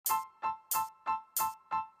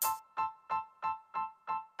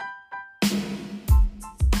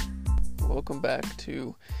welcome back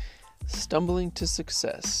to Stumbling to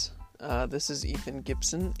Success. This is Ethan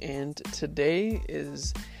Gibson, and today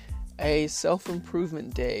is a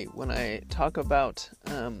self-improvement day when I talk about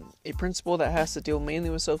a principle that has to deal mainly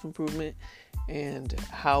with self-improvement and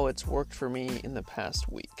how it's worked for me in the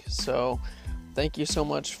past week. So thank you so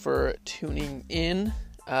much for tuning in.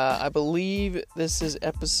 I believe this is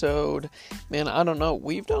episode, I don't know,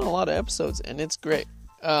 we've done a lot of episodes and it's great.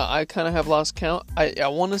 I kind of have lost count. I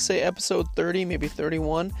want to say episode 30, maybe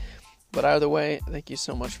 31, but either way, thank you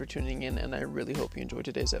so much for tuning in, and I really hope you enjoyed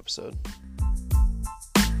today's episode.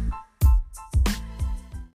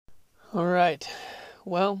 All right,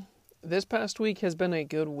 well, this past week has been a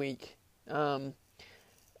good week.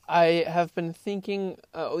 I have been thinking,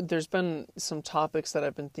 there's been some topics that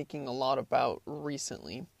I've been thinking a lot about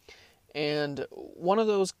recently. And one of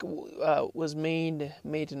those was made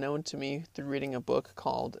known to me through reading a book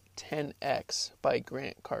called 10X by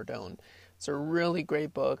Grant Cardone. It's a really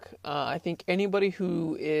great book. I think anybody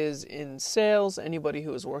who is in sales, anybody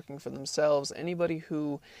who is working for themselves, anybody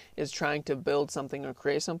who is trying to build something or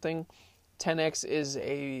create something, 10X is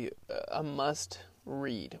a must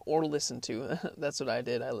read or listen to. That's what I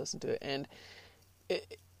did. I listened to it. And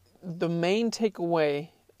the main takeaway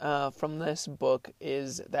from this book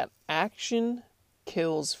is that action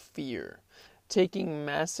kills fear. Taking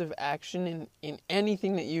massive action in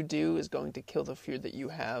anything that you do is going to kill the fear that you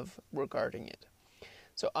have regarding it.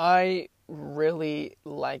 So I really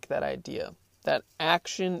like that idea, that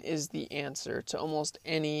action is the answer to almost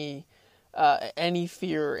any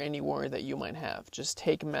fear or any worry that you might have. Just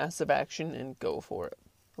take massive action and go for it.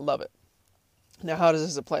 Love it. Now, how does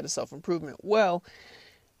this apply to self-improvement? Well,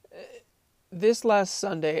 this last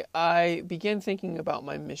Sunday, I began thinking about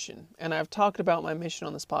my mission. And I've talked about my mission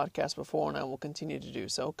on this podcast before, and I will continue to do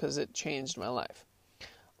so because it changed my life.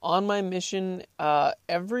 On my mission,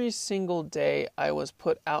 every single day, I was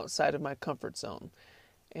put outside of my comfort zone.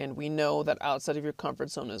 And we know that outside of your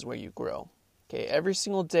comfort zone is where you grow. Okay, every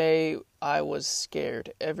single day, I was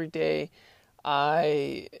scared. Every day,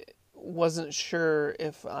 I wasn't sure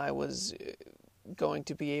if I was going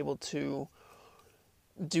to be able to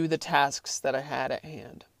do the tasks that I had at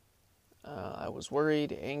hand. I was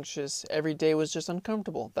worried, anxious. Every day was just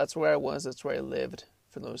uncomfortable. That's where I was. That's where I lived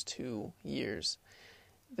for those 2 years.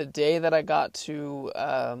 The day that I got to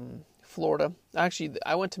Florida, actually,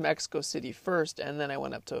 I went to Mexico City first, and then I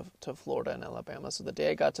went up to Florida and Alabama. So the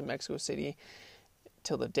day I got to Mexico City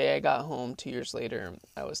till the day I got home 2 years later,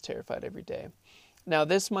 I was terrified every day. Now,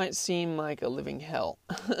 this might seem like a living hell,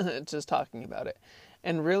 just talking about it.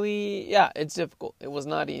 And really, yeah, it's difficult. It was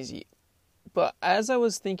not easy. But as I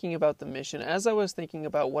was thinking about the mission, as I was thinking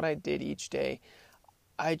about what I did each day,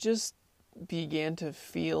 I just began to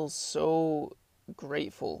feel so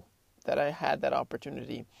grateful that I had that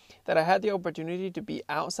opportunity. That I had the opportunity to be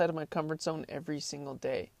outside of my comfort zone every single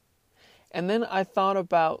day. And then I thought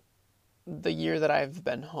about the year that I've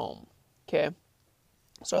been home. Okay?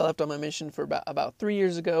 So I left on my mission for about 3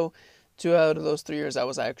 years ago. 2 out of those 3 years I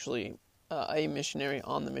was actually a missionary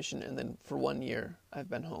on the mission, and then for 1 year I've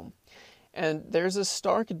been home. And there's a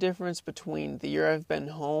stark difference between the year I've been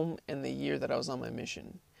home and the year that I was on my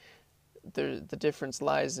mission. The difference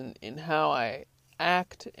lies in how I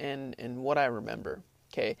act and what I remember.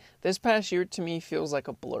 Okay, this past year to me feels like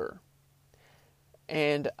a blur.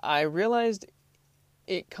 And I realized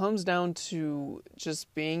it comes down to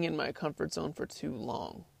just being in my comfort zone for too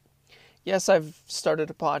long. Yes, I've started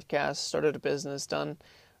a podcast, started a business, done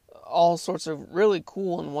all sorts of really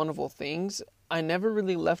cool and wonderful things. I never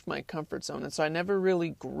really left my comfort zone, and so I never really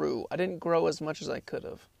grew. I didn't grow as much as I could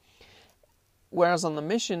have. Whereas on the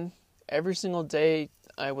mission, every single day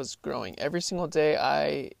I was growing. Every single day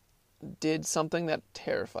I did something that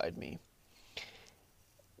terrified me.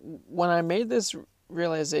 When I made this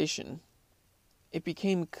realization, it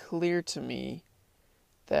became clear to me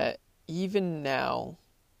that even now,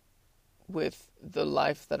 with the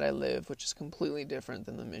life that I live, which is completely different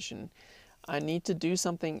than the mission, I need to do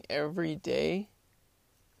something every day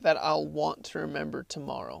that I'll want to remember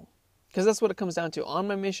tomorrow. Because that's what it comes down to. On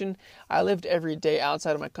my mission, I lived every day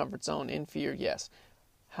outside of my comfort zone in fear, yes.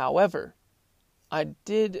 However, I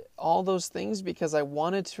did all those things because I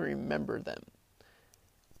wanted to remember them.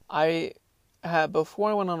 Before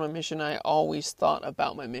I went on my mission, I always thought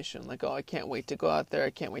about my mission. Like, I can't wait to go out there.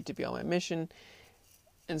 I can't wait to be on my mission.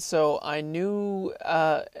 And so I knew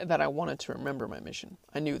that I wanted to remember my mission.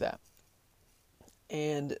 I knew that.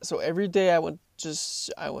 And so every day I would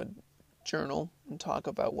journal and talk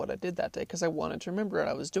about what I did that day because I wanted to remember it.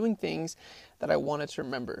 I was doing things that I wanted to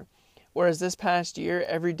remember. Whereas this past year,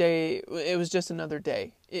 every day, it was just another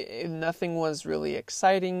day. Nothing was really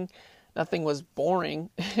exciting. Nothing was boring.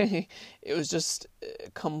 It was just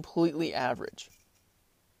completely average.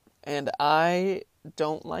 And I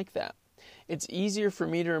don't like that. It's easier for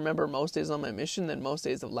me to remember most days on my mission than most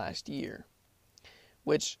days of last year,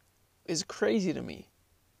 which is crazy to me,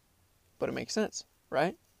 but it makes sense,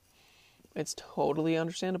 right? It's totally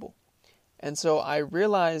understandable. And so I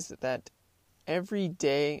realized that every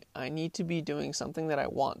day I need to be doing something that I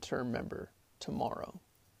want to remember tomorrow.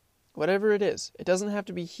 Whatever it is. It doesn't have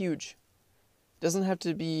to be huge. It doesn't have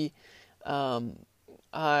to be,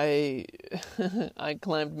 I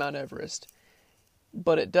climbed Mount Everest.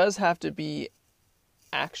 But it does have to be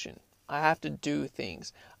action. I have to do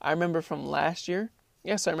things. I remember from last year,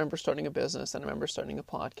 yes, I remember starting a business and I remember starting a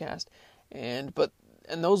podcast. And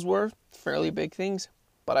those were fairly big things.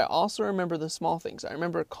 But I also remember the small things. I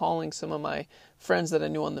remember calling some of my friends that I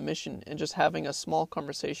knew on the mission and just having a small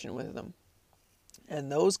conversation with them. And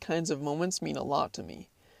those kinds of moments mean a lot to me.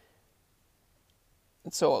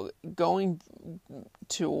 So going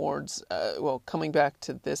towards, coming back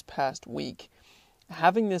to this past week,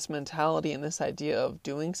 having this mentality and this idea of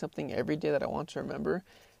doing something every day that I want to remember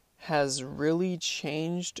has really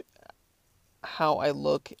changed how I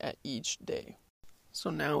look at each day. So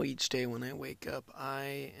now each day when I wake up,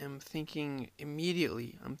 I am thinking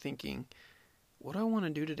immediately, what do I want to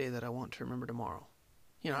do today that I want to remember tomorrow?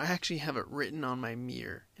 You know, I actually have it written on my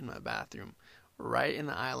mirror in my bathroom, right in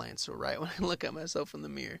the eye line. So right when I look at myself in the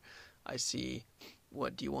mirror, I see,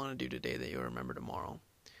 what do you want to do today that you'll remember tomorrow?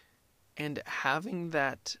 And having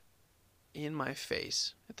that in my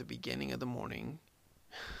face at the beginning of the morning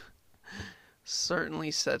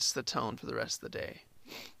certainly sets the tone for the rest of the day.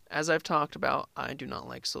 As I've talked about, I do not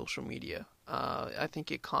like social media. I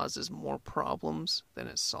think it causes more problems than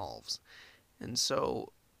it solves. And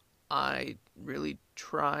so I really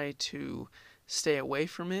try to stay away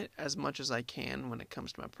from it as much as I can when it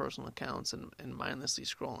comes to my personal accounts and mindlessly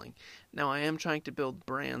scrolling. Now, I am trying to build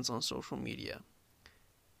brands on social media,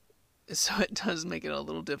 so it does make it a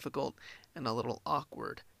little difficult and a little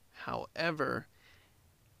awkward. However,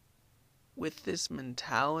 with this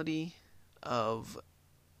mentality of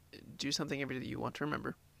do something every day that you want to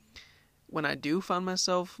remember, when I do find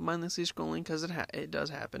myself mindlessly scrolling, because it does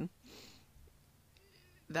happen,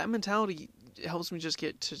 that mentality helps me just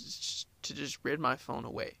get to just rid my phone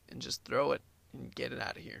away and just throw it and get it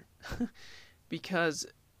out of here. Because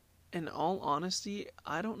in all honesty,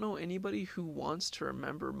 I don't know anybody who wants to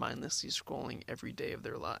remember mindlessly scrolling every day of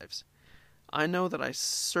their lives. I know that I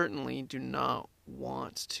certainly do not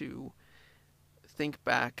want to think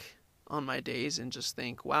back on my days and just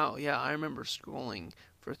think, wow, yeah, I remember scrolling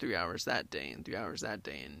for 3 hours that day and 3 hours that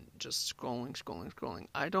day and just scrolling.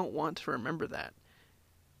 I don't want to remember that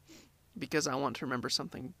because I want to remember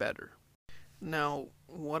something better. Now,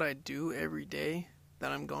 what I do every day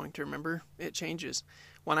that I'm going to remember, it changes.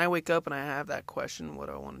 When I wake up and I have that question, what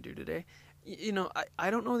do I want to do today? You know,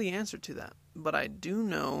 I don't know the answer to that, but I do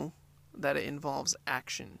know that it involves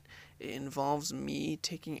action. It involves me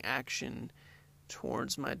taking action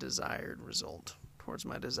towards my desired result, towards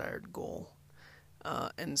my desired goal.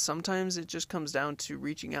 And sometimes it just comes down to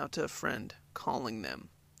reaching out to a friend, calling them,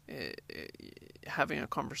 having a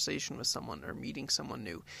conversation with someone or meeting someone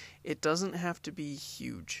new. It doesn't have to be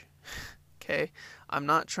huge, okay? I'm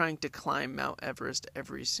not trying to climb Mount Everest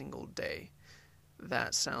every single day.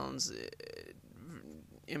 That sounds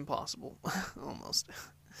impossible, almost.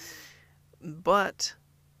 But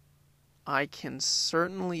I can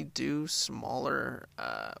certainly do smaller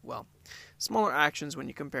actions when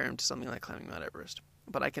you compare them to something like climbing Mount Everest.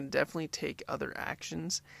 But I can definitely take other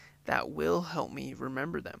actions that will help me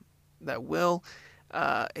remember them, that will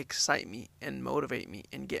excite me and motivate me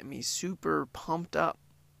and get me super pumped up,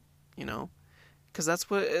 you know? Because that's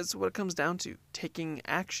what it comes down to, taking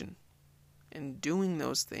action and doing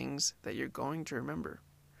those things that you're going to remember.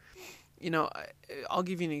 You know, I'll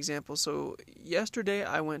give you an example. So yesterday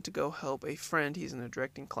I went to go help a friend. He's in a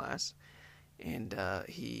directing class. And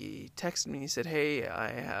he texted me and he said, hey,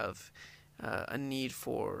 I have a need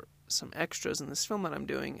for some extras in this film that I'm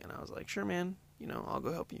doing. And I was like, sure, man, you know, I'll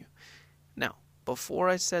go help you. Now, before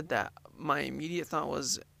I said that, my immediate thought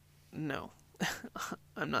was, no,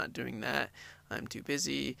 I'm not doing that. I'm too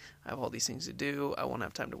busy. I have all these things to do. I won't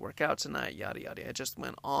have time to work out tonight, yada, yada. I just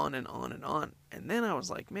went on and on and on. And then I was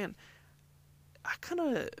like, man,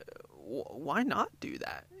 why not do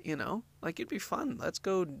that, you know? Like, it'd be fun. Let's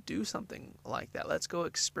go do something like that. Let's go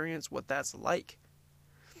experience what that's like,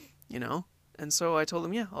 you know? And so I told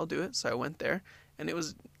him, yeah, I'll do it. So I went there, and it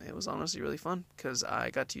was honestly really fun because I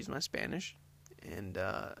got to use my Spanish, and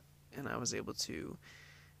I was able to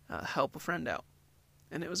help a friend out,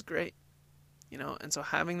 and it was great. And so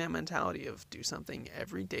having that mentality of do something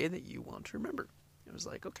every day that you want to remember. It was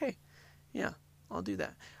like, okay, yeah, I'll do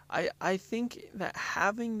that. I think that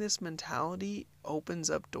having this mentality opens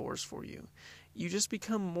up doors for you. You just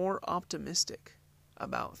become more optimistic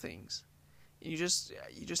about things. You just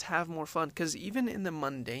have more fun, because even in the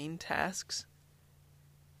mundane tasks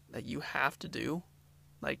that you have to do,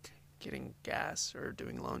 like getting gas or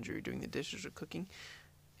doing laundry or doing the dishes or cooking,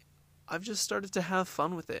 I've just started to have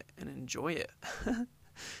fun with it and enjoy it. And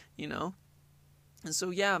so,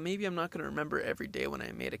 yeah, maybe I'm not going to remember every day when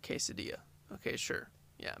I made a quesadilla. Okay, sure.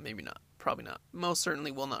 Yeah, maybe not. Probably not. Most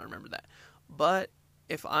certainly will not remember that. But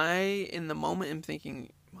if I, in the moment, am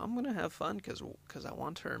thinking, I'm going to have fun because I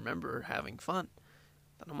want to remember having fun,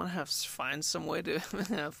 then I'm going to find some way to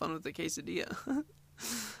have fun with the quesadilla.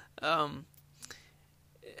 An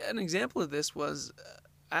example of this was,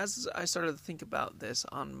 as I started to think about this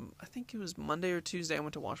on, I think it was Monday or Tuesday, I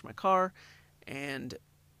went to wash my car, and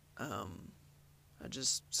I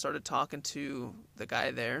just started talking to the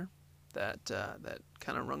guy there that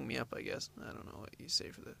kind of rung me up, I guess. I don't know what you say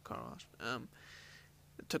for the car wash.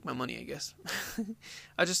 It took my money, I guess.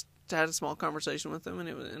 I just had a small conversation with him, and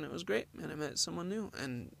it was great. And I met someone new,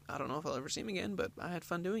 and I don't know if I'll ever see him again, but I had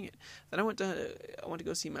fun doing it. Then I went to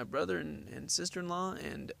go see my brother and sister-in-law,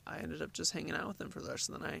 and I ended up just hanging out with them for the rest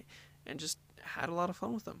of the night, and just had a lot of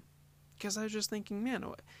fun with them, because I was just thinking, man,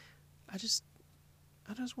 I just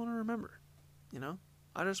want to remember.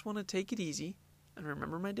 I just want to take it easy and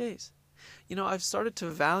remember my days. I've started to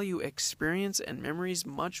value experience and memories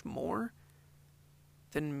much more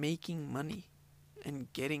than making money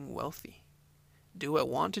and getting wealthy. Do I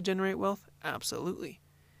want to generate wealth? Absolutely.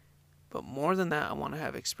 But more than that, I want to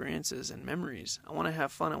have experiences and memories. I want to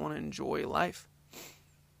have fun. I want to enjoy life.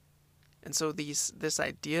 And so this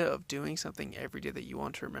idea of doing something every day that you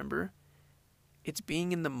want to remember, it's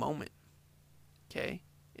being in the moment. Okay?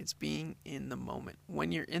 It's being in the moment.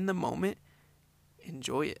 When you're in the moment,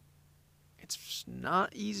 enjoy it. It's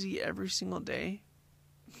not easy every single day,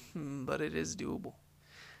 but it is doable.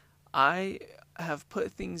 I have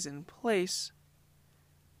put things in place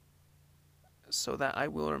so that I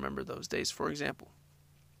will remember those days. For example,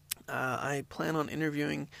 I plan on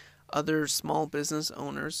interviewing other small business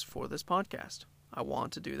owners for this podcast. I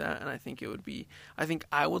want to do that, and I think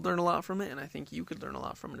I would learn a lot from it, and I think you could learn a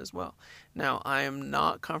lot from it as well. Now, I am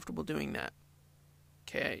not comfortable doing that,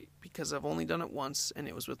 okay, because I've only done it once, and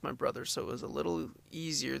it was with my brother, so it was a little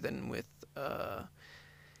easier than with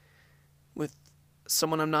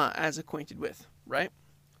someone I'm not as acquainted with, right?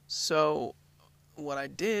 So what I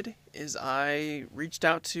did is I reached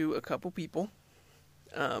out to a couple people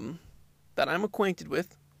that I'm acquainted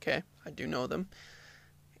with, okay, I do know them,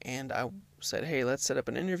 and I said, hey, let's set up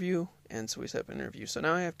an interview, and so we set up an interview. So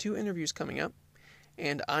now I have 2 interviews coming up,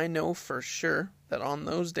 and I know for sure that on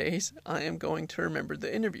those days, I am going to remember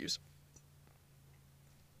the interviews.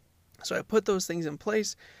 So I put those things in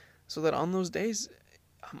place so that on those days,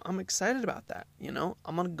 I'm excited about that,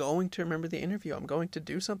 I'm going to remember the interview. I'm going to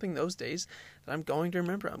do something those days that I'm going to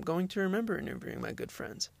remember. I'm going to remember interviewing my good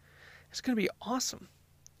friends. It's going to be awesome.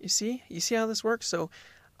 You see how this works? So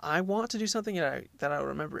I want to do something that I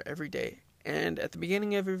remember every day. And at the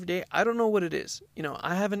beginning of every day, I don't know what it is.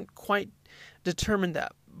 I haven't quite determined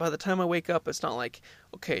that. By the time I wake up, it's not like,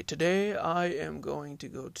 okay, today I am going to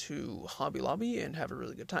go to Hobby Lobby and have a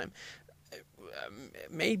really good time.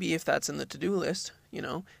 Maybe if that's in the to-do list,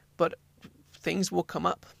 but things will come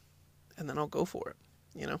up, and then I'll go for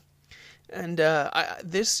it, And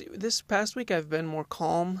this past week, I've been more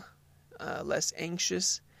calm, less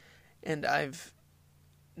anxious, and I've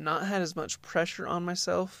not had as much pressure on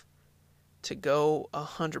myself to go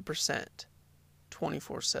 100%,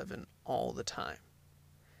 24/7 all the time.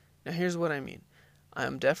 Now, here's what I mean.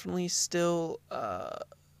 I'm definitely still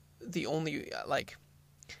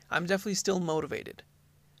I'm definitely still motivated,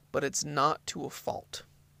 but it's not to a fault,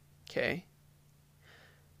 okay?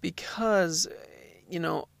 Because,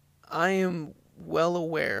 I am well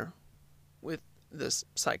aware with this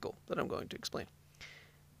cycle that I'm going to explain.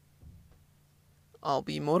 I'll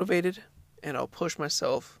be motivated, and I'll push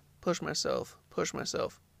myself,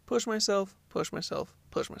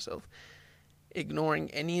 ignoring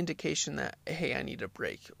any indication that, hey, I need a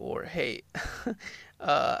break, or hey,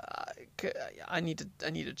 I need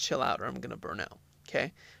to chill out, or I'm gonna burn out.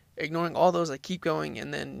 Okay, ignoring all those, I keep going,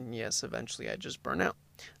 and then yes, eventually I just burn out.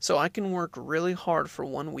 So I can work really hard for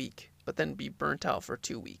 1 week, but then be burnt out for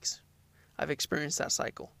 2 weeks. I've experienced that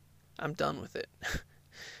cycle. I'm done with it.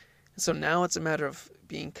 So now it's a matter of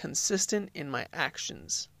being consistent in my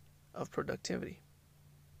actions of productivity.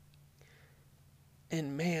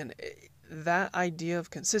 And man, that idea of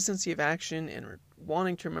consistency of action and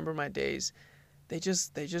wanting to remember my days, they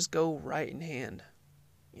just go right in hand,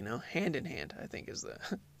 hand in hand, I think is the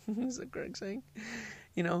is the correct saying,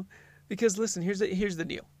 because listen, here's the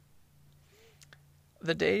deal.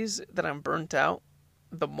 The days that I'm burnt out,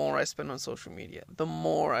 the more I spend on social media, the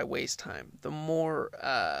more I waste time, the more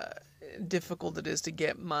difficult it is to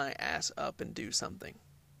get my ass up and do something.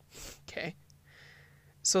 Okay?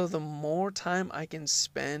 So the more time I can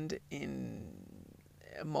spend in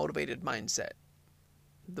a motivated mindset,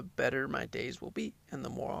 the better my days will be, and the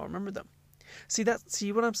more I'll remember them. See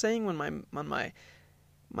what I'm saying when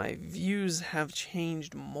my views have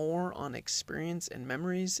changed more on experience and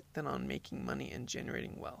memories than on making money and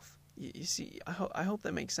generating wealth. You see, I hope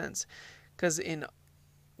that makes sense, because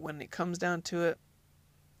when it comes down to it,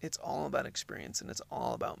 it's all about experience and it's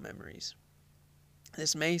all about memories.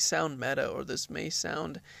 This may sound meta, or this may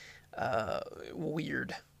sound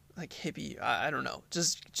weird, like hippie. I don't know,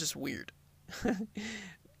 just weird.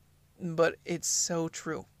 But it's so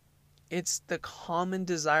true. It's the common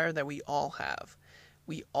desire that we all have.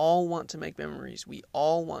 We all want to make memories. We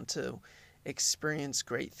all want to experience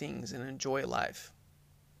great things and enjoy life.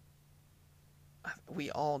 We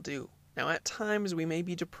all do. Now, at times we may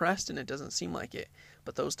be depressed and it doesn't seem like it,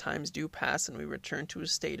 but those times do pass and we return to a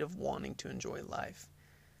state of wanting to enjoy life.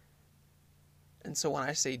 And so when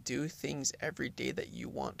I say do things every day that you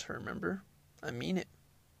want to remember, I mean it.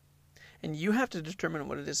 And you have to determine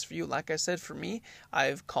what it is for you. Like I said, for me,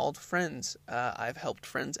 I've called friends. I've helped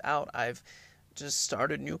friends out. I've just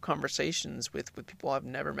started new conversations with people I've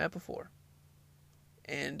never met before.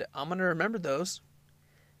 And I'm going to remember those.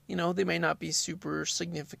 They may not be super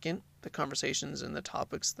significant, the conversations and the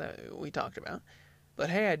topics that we talked about.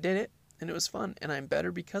 But hey, I did it, and it was fun, and I'm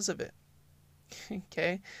better because of it.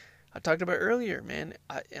 Okay? I talked about earlier, man,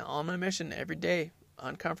 on my mission every day,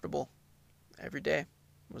 uncomfortable, every day.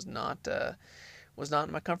 Was not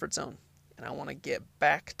in my comfort zone, and I want to get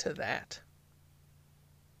back to that.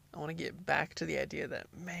 I want to get back to the idea that,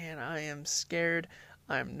 man, I am scared,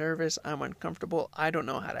 I'm nervous, I'm uncomfortable, I don't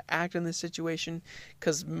know how to act in this situation,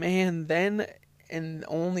 because, man, then and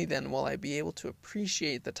only then will I be able to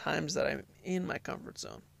appreciate the times that I'm in my comfort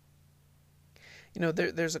zone.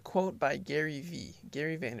 There's a quote by Gary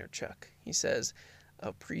Vaynerchuk. He says,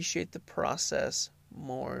 appreciate the process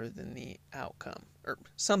more than the outcome, or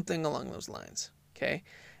something along those lines. Okay?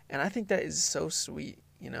 And I think that is so sweet,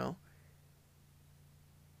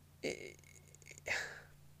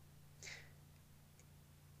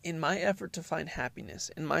 In my effort to find happiness,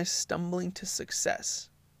 in my stumbling to success,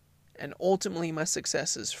 and ultimately my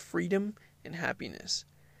success is freedom and happiness,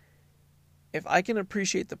 if I can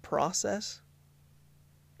appreciate the process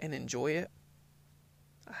and enjoy it,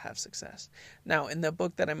 I have success. Now, in the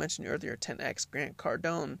book that I mentioned earlier, 10X, Grant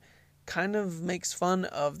Cardone kind of makes fun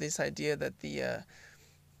of this idea that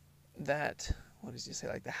what does he say?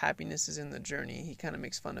 Like the happiness is in the journey. He kind of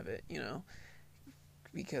makes fun of it,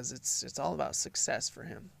 because it's all about success for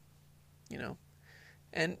him,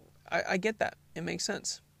 And I get that. It makes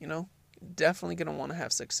sense, Definitely going to want to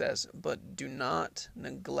have success, but do not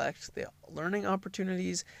neglect the learning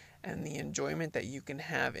opportunities and the enjoyment that you can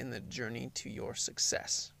have in the journey to your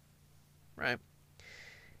success, right?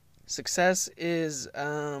 Success is,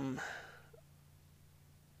 for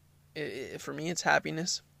me, it's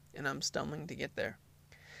happiness, and I'm stumbling to get there.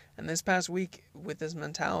 And this past week, with this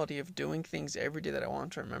mentality of doing things every day that I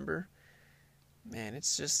want to remember, man,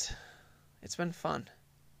 it's been fun.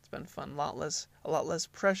 It's been fun. A lot less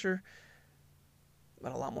pressure,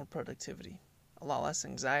 but a lot more productivity, a lot less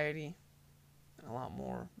anxiety, and a lot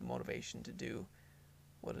more motivation to do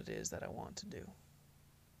what it is that I want to do.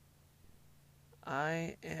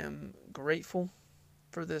 I am grateful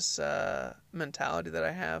for this mentality that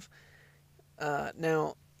I have.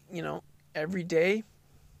 Now, every day,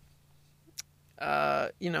 I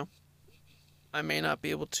may not be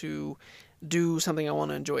able to do something I want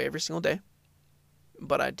to enjoy every single day,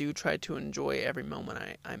 but I do try to enjoy every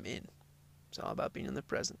moment I'm in. It's all about being in the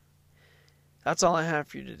present. That's all I have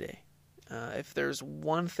for you today. If there's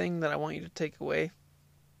one thing that I want you to take away,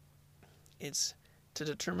 it's to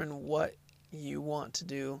determine what you want to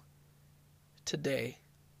do today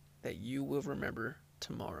that you will remember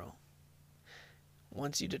tomorrow.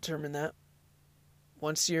 Once you determine that,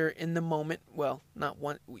 once you're in the moment,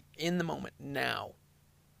 in the moment now,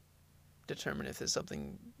 determine if there's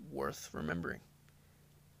something worth remembering.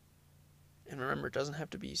 And remember, it doesn't have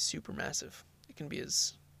to be super massive. It can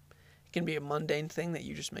be a mundane thing that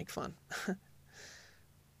you just make fun.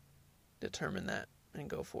 Determine that and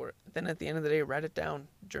go for it. Then at the end of the day, write it down,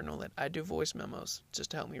 journal it. I do voice memos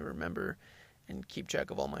just to help me remember and keep track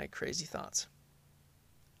of all my crazy thoughts.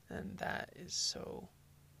 And that is so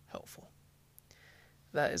helpful.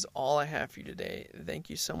 That is all I have for you today. Thank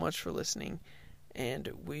you so much for listening, and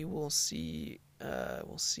we will see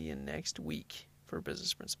you next week for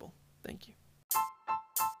Business Principle. Thank you.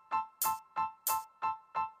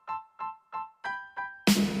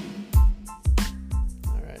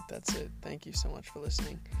 All right, that's it. Thank you so much for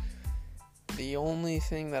listening. The only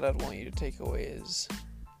thing that I'd want you to take away is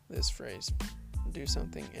this phrase: do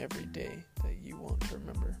something every day that you want to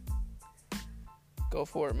remember. Go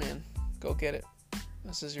for it, man. Go get it.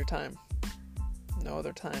 This is your time. No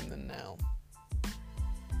other time than now.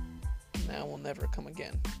 Now will never come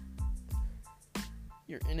again.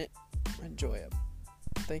 You're in it. Enjoy it.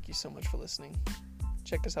 Thank you so much for listening.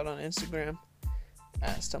 Check us out on Instagram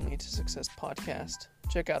at Stumbling to Success Podcast.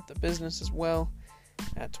 Check out the business as well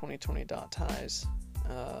at 2020.ties.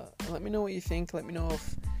 Let me know what you think. Let me know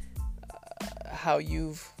if how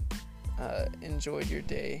you've enjoyed your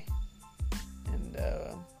day and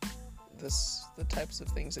the types of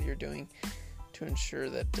things that you're doing to ensure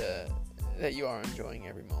that you are enjoying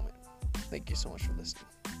every moment. Thank you so much for listening.